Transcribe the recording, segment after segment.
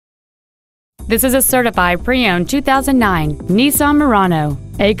This is a certified pre-owned 2009 Nissan Murano,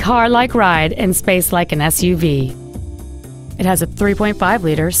 a car-like ride and space like an SUV. It has a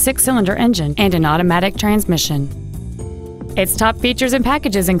 3.5-liter six-cylinder engine and an automatic transmission. Its top features and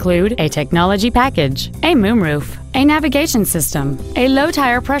packages include a technology package, a moonroof, a navigation system, a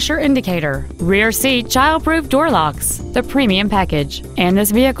low-tire pressure indicator, rear seat child-proof door locks, the premium package, and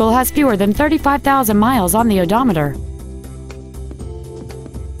this vehicle has fewer than 35,000 miles on the odometer.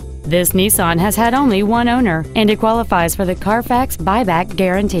 This Nissan has had only one owner, and it qualifies for the Carfax buyback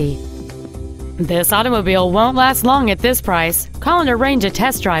guarantee. This automobile won't last long at this price. Call and arrange a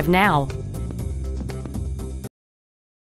test drive now.